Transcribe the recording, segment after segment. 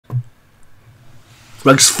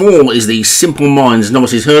Race 4 is the Simple Minds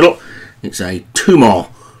Novices Hurdle. It's a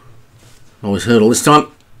 2-mile novice hurdle this time.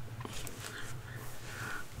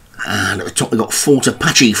 And at the top we've got Fort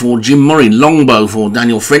Apache for Jim Murray, Longbow for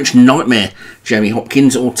Daniel French, Nightmare, Jamie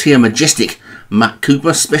Hopkins, Ortia Majestic, Matt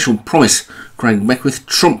Cooper, Special Promise, Craig Beckwith,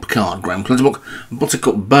 Trump Card, Graham Clutterbuck,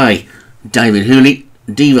 Buttercup Bay, David Hooley,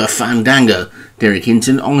 Diva Fandango, Derek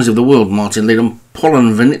Hinton, Eyes of the World, Martin Lidham,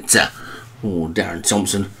 Pollen Venita for Darren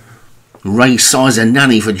Thompson, Ray Sizer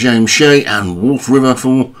Nanny for James Shea, and Wolf River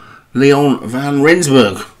for Leon van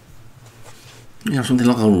Rensburg. You have something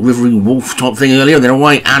like a Rivery Wolf type thing earlier, then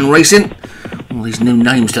away and racing. All these new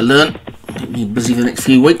names to learn. Keep me busy for the next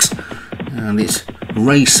few weeks. And it's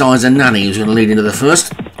Ray Sizer Nanny who's going to lead into the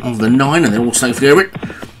first of the 9, and they're all safely over it.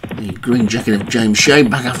 The green jacket of James Shea,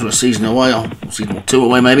 back after a season away, or a season or 2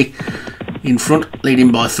 away maybe. In front,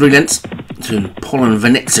 leading by 3 lengths to Pollen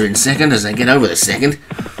Venezia in second as they get over the second.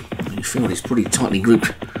 You feel it's pretty tightly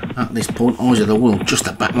grouped at this point. Eyes of the World just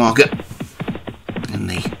a back marker. And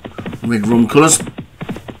the red rum colours.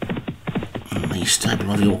 And the stable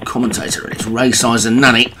of your commentator. It's Ray Sizer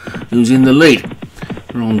Nanny who's in the lead.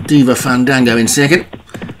 We're on Diva Fandango in second.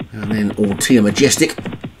 And then Ortia Majestic.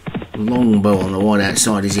 Longbow on the wide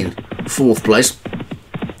outside is in 4th place.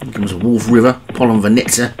 Here comes Wolf River, Pollen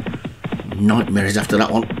Venezia. Nightmare is after that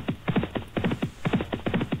one.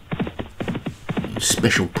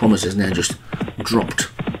 Special Promise has now just dropped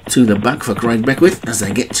to the back for Craig Beckwith as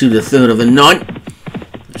they get to the 3rd of the 9.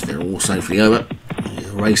 As they're all safely over.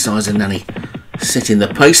 Ray Sizer Nanny setting the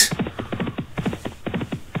pace.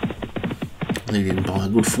 Leading by a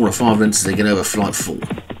good 4 or 5 lengths as they get over flight 4.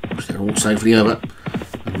 As they're all safely over.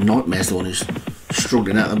 And Nightmare's the one who's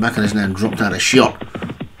struggling out the back and has now dropped out a shot.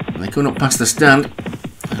 And they come up past the stand.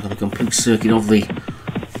 They've got a complete circuit of the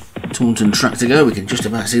Taunton track to go. We can just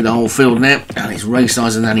about see the whole field now, and it's Ray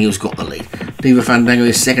Sizer Nanny who's got the lead. Diva Fandango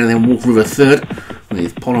is second, and then Wolf River third,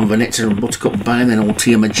 with Pollen Venezia and Buttercup Bay, and then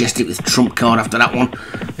Ortia Majestic with Trump Card after that one.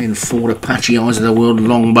 Then Ford Apache, Eyes of the World,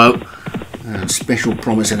 Longbow, and Special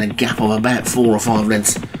Promise, and a gap of about 4 or 5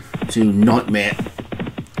 lengths to Nightmare,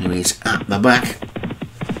 who is at the back.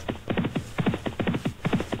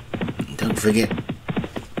 And don't forget,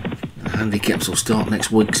 the handicaps will start next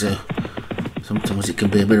week, so sometimes it can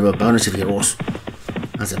be a bit of a bonus if your horse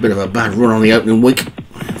has a bit of a bad run on the opening week.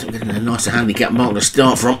 So getting a nicer handicap mark to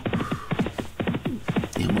start from.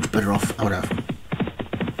 You're much better off out of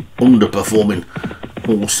underperforming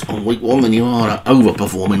horse on week 1 than you are an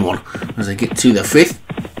overperforming one as they get to the 5th,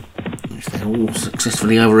 which they're all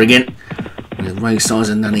successfully over again, with Ray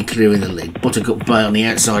Sizer Nanny clearing the lead. Buttercup Bay on the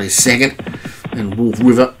outside is second, then Wolf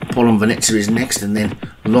River, Pollen Venezia is next, and then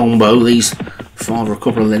Longbow. These 5 or a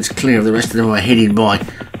couple of lengths clear of the rest of them are headed by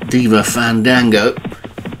Diva Fandango.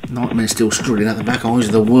 Nightmare still struggling at the back. Eyes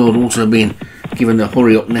of the World also being given the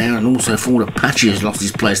hurry up now, and also Ford Apache has lost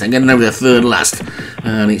his place. They're getting over the 3rd last,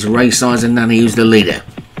 and it's Ray Sizer Nanny who's the leader.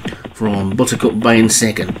 From Buttercup Bay in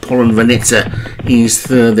second, Pollen Venezia is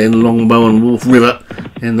third, then Longbow and Wolf River.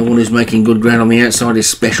 And the one who's making good ground on the outside is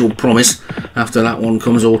Special Promise. After that one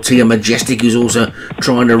comes Ortia Majestic, who's also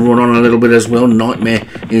trying to run on a little bit as well. Nightmare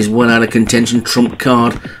is well out of contention. Trump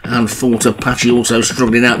Card and Fort Apache also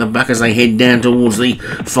struggling out the back as they head down towards the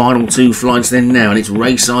final 2 flights then now. And it's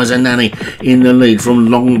Ray Sizer Nanny in the lead.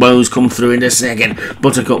 From Longbows come through into second.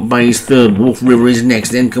 Buttercup Bay is third. Wolf River is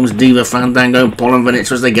next. Then comes Diva Fandango and Pollen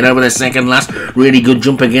Venezia as they get over the second last. Really good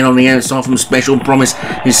jump again on the outside from Special Promise.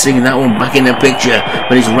 He's seeing that one back in the picture.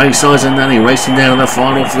 But it's Ray Sizer Nanny racing down on the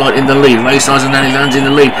final flight in the lead. Ray Sizer Nanny lands in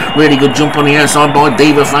the lead. Really good jump on the outside by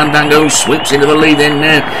Diva Fandango. Sweeps into the lead then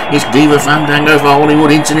now. It's Diva Fandango for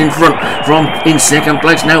Hollywood Hinton in front. From in second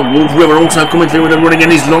place now. Wolf River also coming through with a run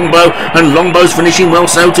again is Longbow. And Longbow's finishing well.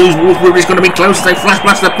 So too's Wolf River is going to be close. They flash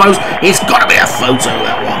past the post. It's got to be a photo,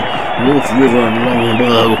 that one. Wolf River and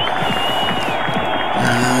Longbow.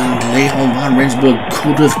 And Leon van Rensburg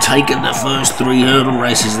could have taken the first 3 hurdle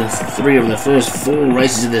races, the 3 of the first 4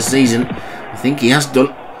 races of the season. I think he has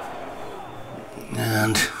done.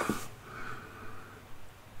 And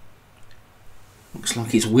looks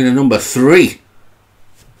like it's winner number 3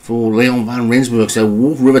 for Leon van Rensburg. So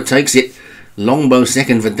Wolf River takes it. Longbow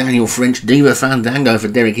second for Daniel French. Diva Fandango for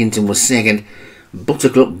Derek Hinton was second.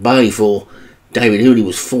 Buttercup Bay for David Hooley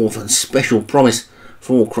was 4th, and Special Promise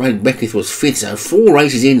for Craig Beckwith was 5th. So 4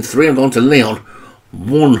 races in, 3 have gone to Leon,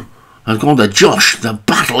 1 has gone to Josh. The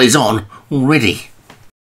battle is on already.